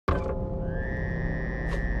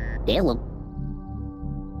Hello.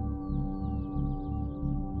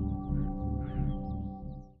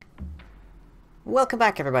 Welcome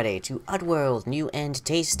back, everybody, to Oddworld, new and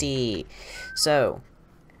tasty. So,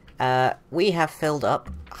 we have filled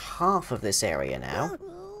up half of this area now.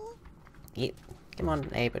 Yep. Come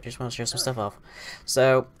on, Abe, I just want to show some stuff off.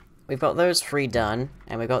 So, we've got those 3 done,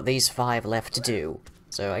 and we've got these 5 left to do.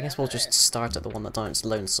 So, I guess we'll just start at the one that sounds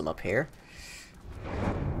lonesome up here.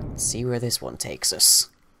 Let's see where this one takes us.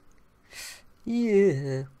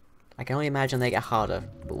 Yeah. I can only imagine they get harder,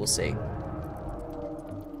 but we'll see.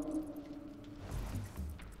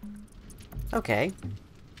 Okay.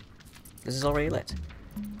 This is already lit.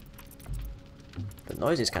 The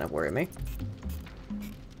noises kind of worry me.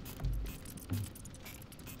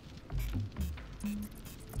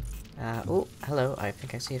 Oh, hello. I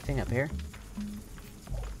think I see a thing up here.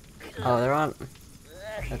 Oh, they're on...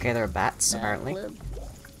 Okay, there are bats, apparently. Are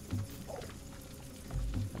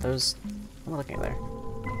those... What am I looking at there?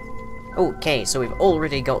 Okay, so we've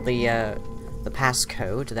already got the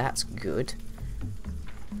passcode. That's good.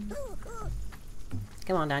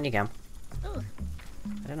 Come on, down you go.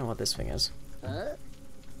 I don't know what this thing is.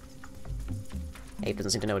 Abe doesn't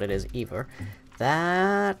seem to know what it is either.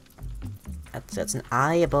 That's an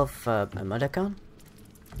eye above a Mudokon.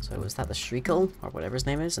 So is that the Shriekle, or whatever his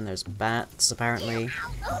name is? And there's bats, apparently.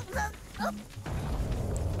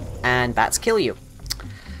 And bats kill you.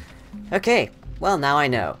 Okay, well now I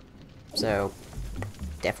know. So,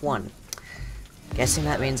 Def 1. Guessing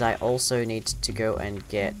that means I also need to go and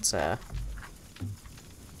get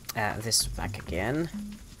this back again.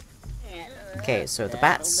 Okay, so the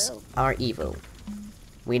bats are evil.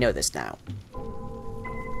 We know this now.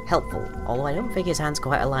 Helpful, although I don't think his hand's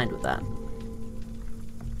quite aligned with that.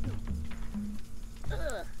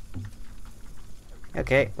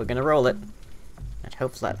 Okay, we're gonna roll it. And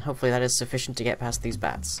hopefully that is sufficient to get past these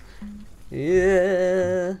bats.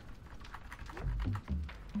 Yeah.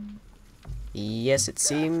 Yes, it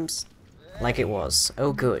seems like it was.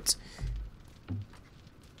 Oh, good.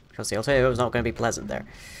 Because the alternative was not going to be pleasant there.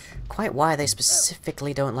 Quite why they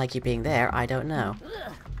specifically don't like you being there, I don't know.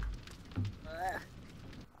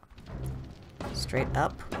 Straight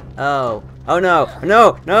up. Oh. Oh no!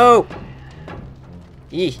 No! No!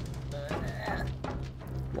 Eeh.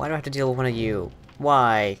 Why do I have to deal with one of you?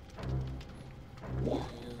 Why?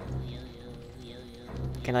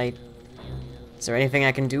 Can I... Is there anything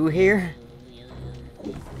I can do here?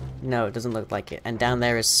 No, it doesn't look like it. And down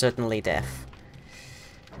there is certainly death.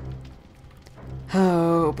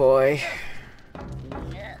 Oh boy.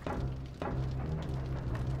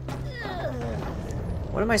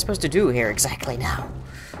 What am I supposed to do here exactly now?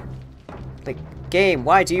 Like, game,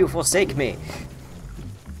 why do you forsake me?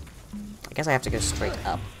 I guess I have to go straight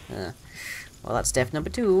up. Well, that's death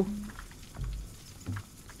number 2.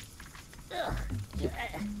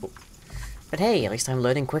 But hey, at least I'm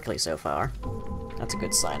learning quickly so far. That's a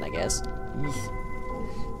good sign, I guess.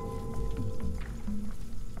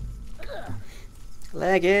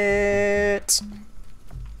 Leg it!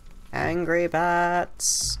 Angry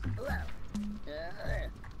bats!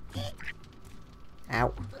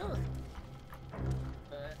 Ow.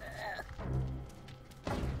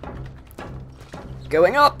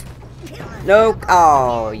 Going up! No!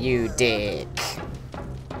 Oh, you dick.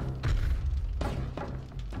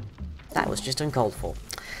 That was just uncalled for.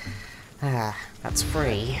 Ah, that's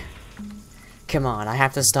free. Come on, I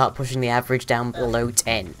have to start pushing the average down below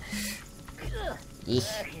 10. Eek.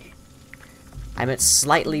 I'm at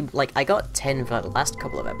slightly, like, I got 10 for the last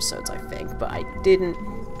couple of episodes, I think, but I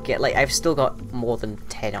didn't get, like, I've still got more than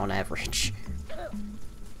 10 on average.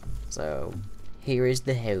 So, here is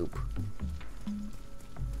the hope.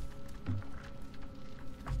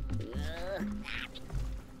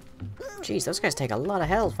 Jeez, those guys take a lot of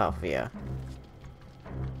health off of you.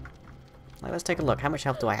 Like, let's take a look. How much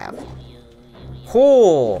health do I have?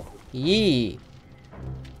 Ho! Yee!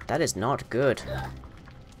 That is not good.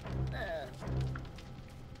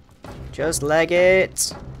 Just leg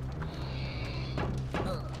it!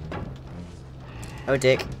 Oh,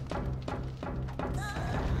 dick.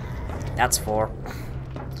 That's 4.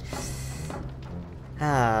 What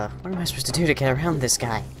am I supposed to do to get around this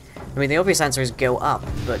guy? I mean, the obvious answer is go up,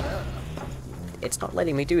 but it's not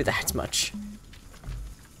letting me do that much.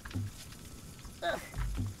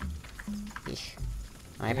 Eesh.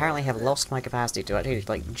 I apparently have lost my capacity to actually,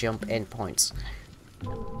 like, jump in points.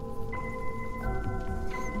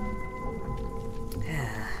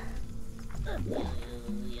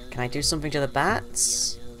 Can I do something to the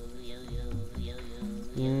bats?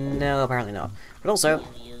 No, apparently not. But also,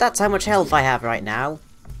 that's how much health I have right now.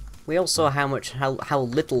 We all saw how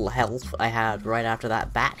little health I had right after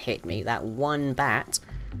that bat hit me. That one bat.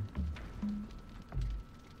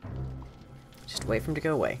 Just wait for him to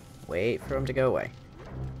go away. Wait for him to go away.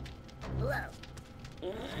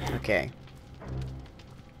 Okay.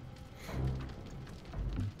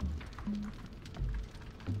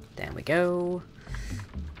 There we go.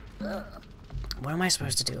 What am I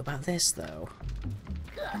supposed to do about this, though?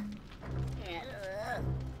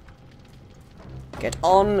 Get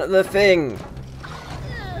on the thing!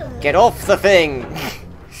 Get off the thing!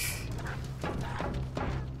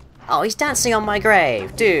 Oh, he's dancing on my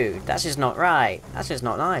grave! Dude, that's just not right. That's just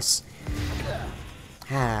not nice.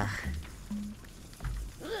 Ah.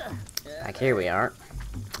 Back here we are.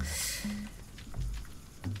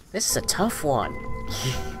 This is a tough one.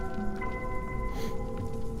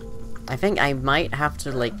 I think I might have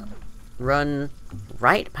to, like, run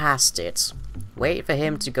right past it, wait for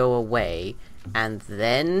him to go away, and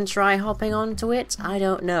then try hopping onto it? I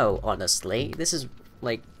don't know, honestly. This is,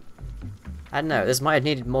 like... I don't know, this might have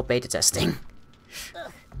needed more beta testing.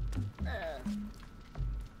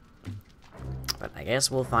 But I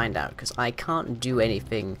guess we'll find out, because I can't do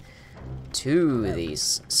anything to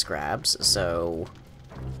these Scrabs, so...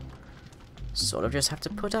 sort of just have to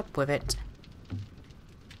put up with it.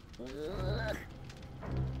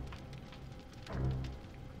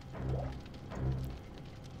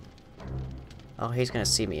 Oh, he's gonna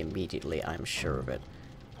see me immediately, I'm sure of it.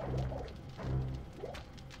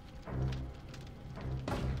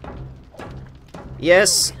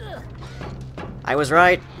 Yes! I was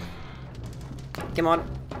right! Come on,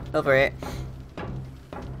 over here.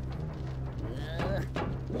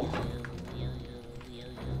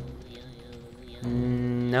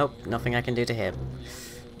 Nope, nothing I can do to him.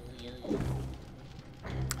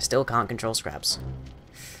 Still can't control Scrabs.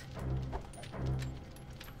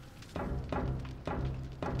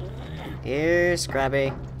 Here,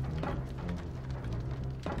 Scrabby.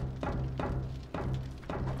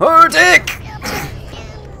 Oh, dick!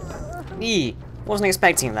 Eee, wasn't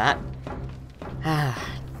expecting that.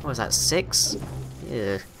 What was that, 6?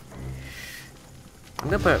 Yeah. I'm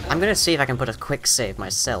gonna see if I can put a quick save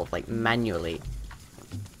myself, like manually.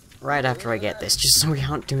 Right after I get this, just so we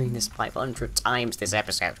aren't doing this 500 times this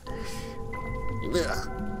episode. Ugh.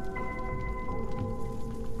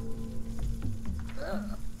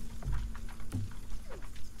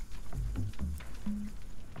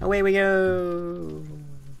 Away we go!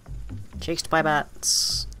 Chased by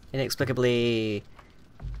bats. Inexplicably.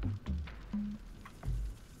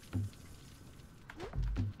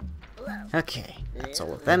 Okay, that's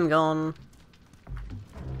all of them gone.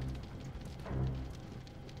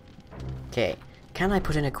 Okay, can I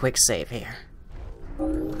put in a quick save here?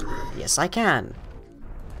 Yes, I can.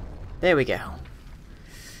 There we go.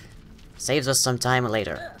 Saves us some time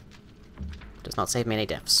later. Does not save me any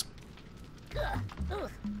deaths.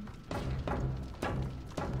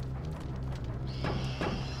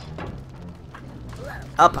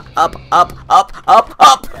 Up, up, up, up, up,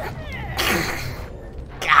 up!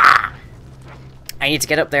 Gah! I need to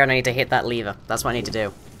get up there and I need to hit that lever. That's what I need to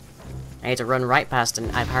do. I need to run right past,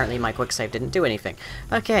 and apparently my quick save didn't do anything.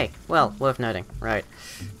 Okay, well, worth noting. Right.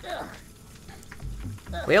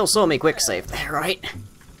 We all saw me quick save there, right?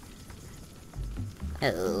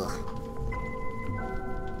 Ugh.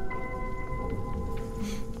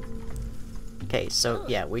 Okay, so,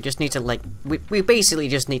 yeah, we just need to, like... We basically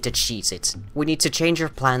just need to cheat it. We need to change our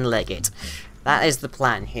plan, leg it. That is the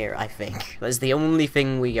plan here, I think. That is the only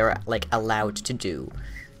thing we are, like, allowed to do.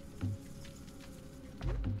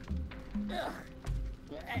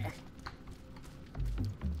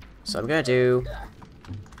 So I'm gonna do...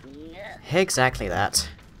 exactly that.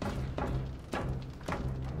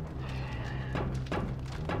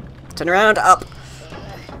 Turn around, up!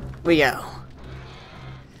 We go.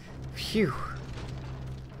 Phew.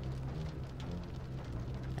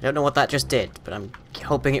 I don't know what that just did, but I'm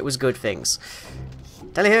hoping it was good things.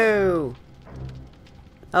 Tally-ho!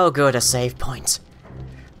 Oh good, a save point.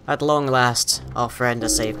 At long last, our friend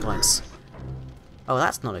has save points. Oh,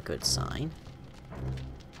 that's not a good sign.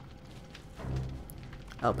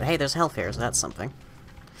 Oh, but hey, there's health here, so that's something.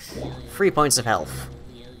 3 points of health.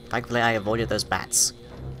 Thankfully, I avoided those bats.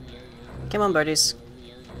 Come on, birdies.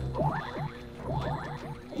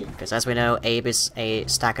 Because as we know, Abe is a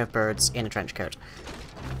stack of birds in a trench coat.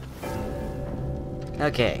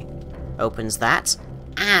 Okay. Opens that,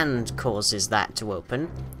 and causes that to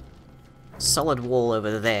open. Solid wall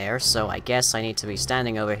over there, so I guess I need to be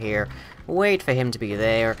standing over here, wait for him to be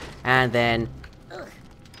there, and then...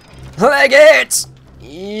 leg it!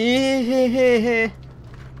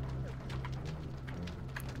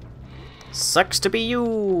 Sucks to be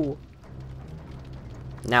you!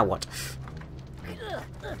 Now what?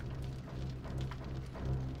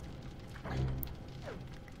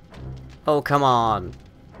 Oh, come on.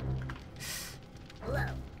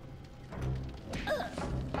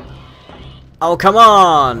 Oh, come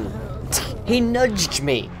on! He nudged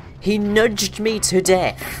me! He nudged me to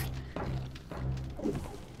death!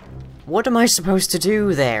 What am I supposed to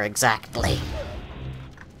do there, exactly?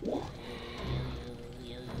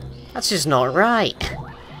 That's just not right.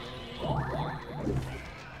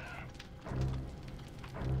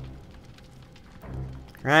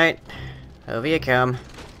 Right. Over you come.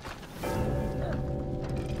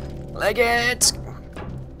 Leg it!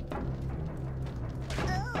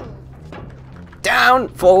 Down!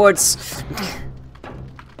 Forwards!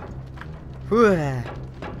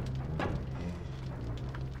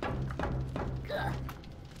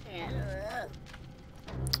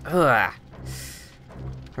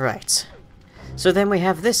 Right. So then we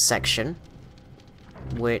have this section,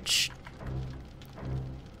 which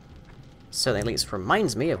so at least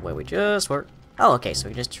reminds me of where we just were. Oh, okay, so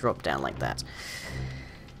we just drop down like that.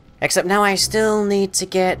 Except now I still need to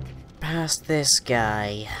get past this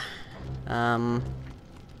guy.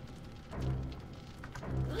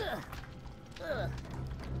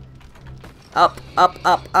 Up, up,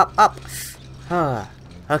 up, up, up.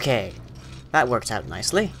 Okay. That worked out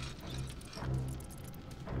nicely.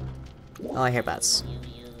 Oh, I hear bats.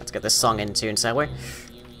 Let's get this song in tune, shall we?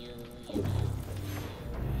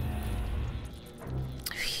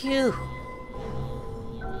 Phew.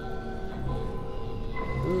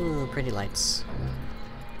 Ooh, pretty lights.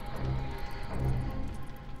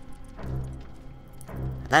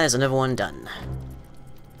 That is another one done.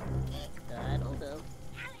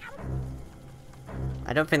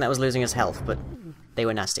 I don't think that was losing his health, but they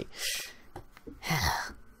were nasty.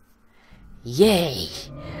 Yay!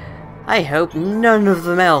 I hope none of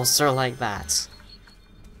them else are like that.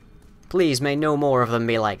 Please, may no more of them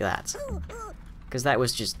be like that. Because that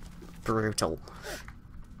was just brutal.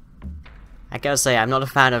 I gotta say, I'm not a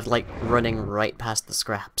fan of, like, running right past the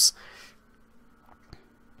scraps.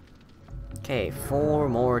 Okay, 4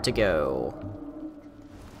 more to go.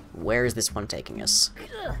 Where is this one taking us?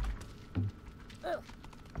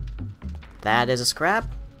 That is a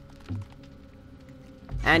scrap.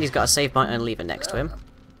 And he's got a save point and a lever next to him.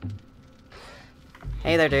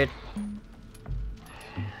 Hey there, dude.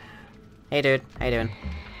 Hey, dude. How you doing?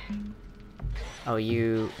 Oh,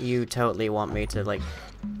 you totally want me to, like,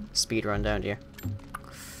 speed run down to you.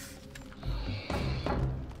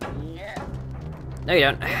 No, you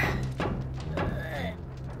don't.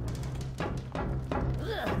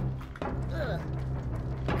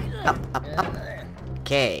 Up, up, up.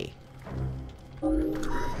 Okay.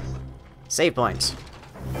 Save point.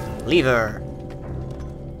 Lever.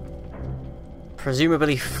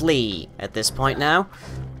 Presumably flee at this point now.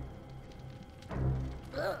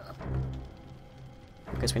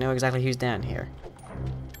 Because we know exactly who's down here.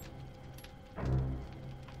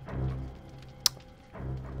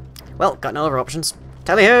 Well, got no other options.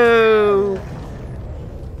 Tally-ho!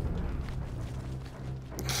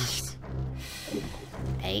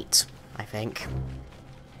 8, I think.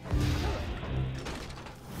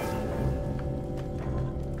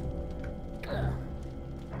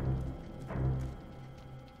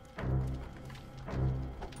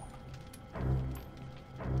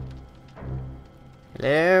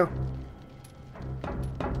 Hello?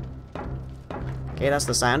 Okay, that's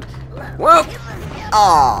the sound. Whoop!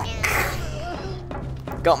 Oh!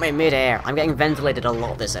 Got me mid-air. I'm getting ventilated a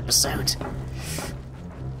lot this episode.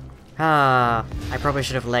 I probably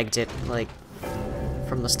should have legged it, like,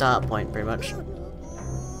 from the start point, pretty much.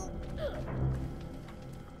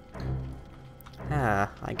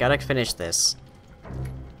 I gotta finish this.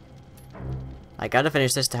 I gotta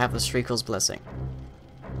finish this to have the Shriekel's blessing.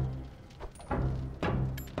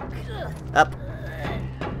 Up.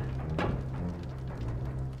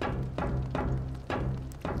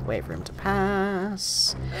 Wait for him to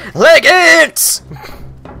pass. Leg it!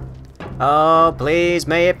 Oh, please,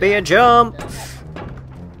 may it be a jump!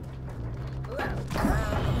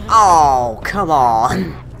 Oh, come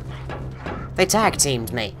on! They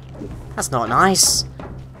tag-teamed me. That's not nice.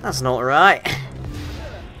 That's not right.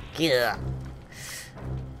 Yeah.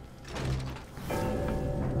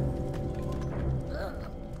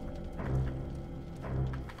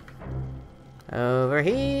 Over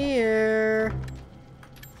here.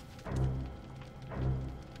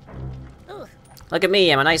 Look at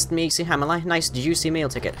me, I'm a nice juicy meal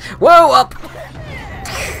ticket. Whoa, up!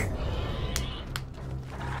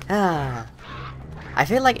 I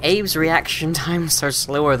feel like Abe's reaction times are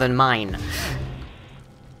slower than mine.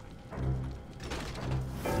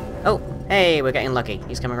 Hey, we're getting lucky.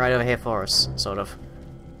 He's coming right over here for us, sort of.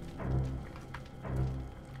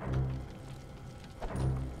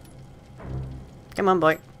 Come on,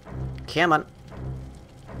 boy. Come on.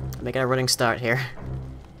 Making a running start here.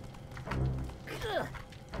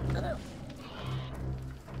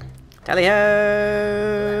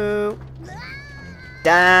 Tally-ho!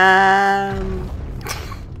 Damn!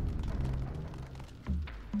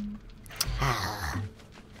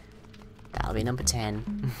 That'll be number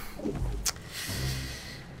 10.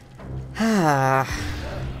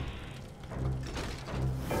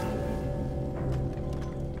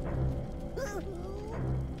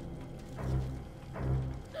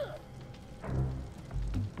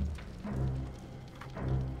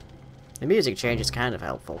 The music change is kind of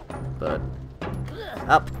helpful, but...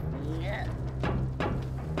 Up!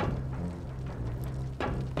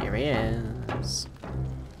 Here he is.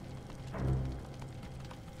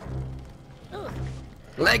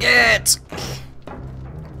 Leg it!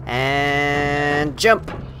 And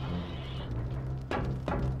jump!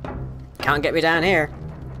 Can't get me down here.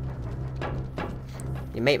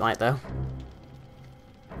 Your mate might, though.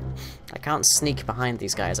 I can't sneak behind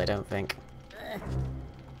these guys, I don't think.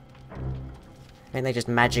 I think they just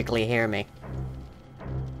magically hear me.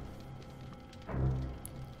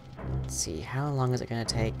 Let's see, how long is it gonna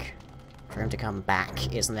take for him to come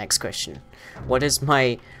back is the next question. What is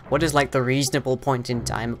like the reasonable point in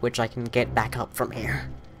time at which I can get back up from here?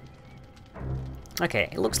 Okay,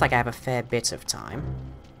 it looks like I have a fair bit of time.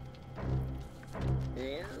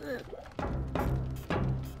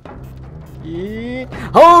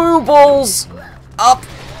 Oh, balls! Up!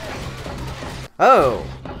 Oh!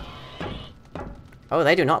 Oh,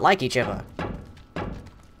 they do not like each other.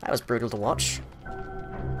 That was brutal to watch.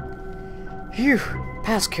 Phew!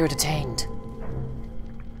 Passcode attained.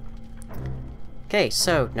 Okay,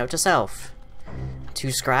 so, note to self.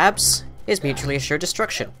 2 scrabs is mutually assured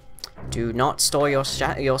destruction. Do not store your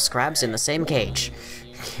scrabs in the same cage.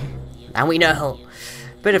 Now we know.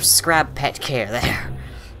 Bit of scrab pet care there.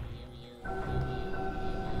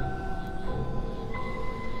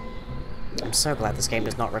 I'm so glad this game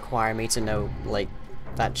does not require me to know, like,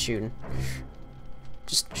 that tune.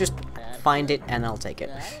 Just find it and I'll take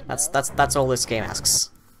it. That's all this game asks.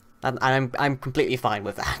 And I'm completely fine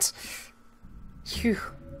with that. Phew.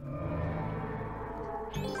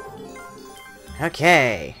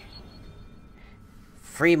 Okay.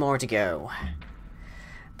 3 more to go.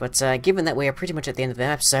 But given that we are pretty much at the end of the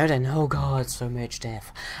episode, and oh god, so much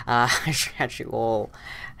death, I shall catch you all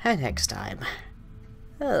next time.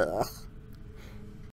 Ugh.